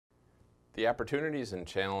The opportunities and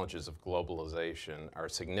challenges of globalization are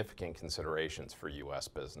significant considerations for U.S.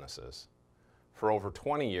 businesses. For over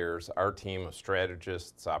 20 years, our team of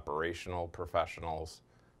strategists, operational professionals,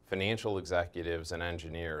 financial executives, and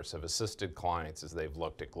engineers have assisted clients as they've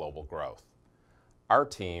looked at global growth. Our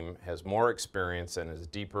team has more experience and is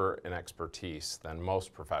deeper in expertise than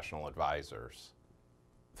most professional advisors.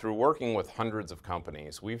 Through working with hundreds of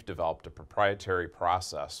companies, we've developed a proprietary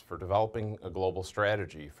process for developing a global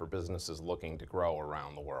strategy for businesses looking to grow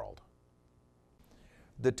around the world.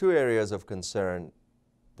 The two areas of concern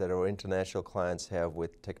that our international clients have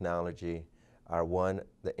with technology are one,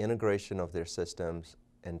 the integration of their systems,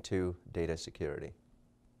 and two, data security.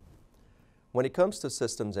 When it comes to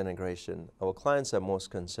systems integration, our clients are most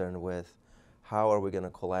concerned with how are we going to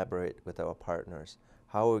collaborate with our partners?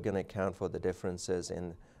 How are we going to account for the differences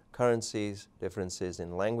in currencies, differences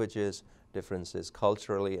in languages, differences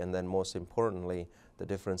culturally, and then most importantly, the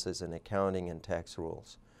differences in accounting and tax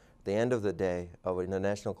rules. At the end of the day, our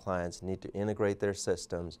international clients need to integrate their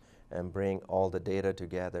systems and bring all the data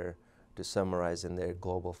together to summarize in their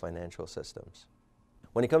global financial systems.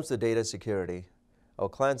 When it comes to data security, our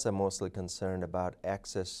clients are mostly concerned about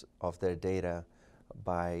access of their data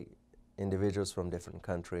by individuals from different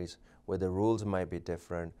countries, where the rules might be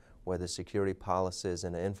different, where the security policies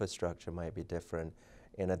and the infrastructure might be different.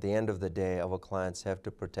 And at the end of the day, our clients have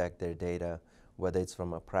to protect their data, whether it's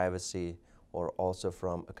from a privacy or also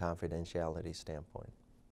from a confidentiality standpoint.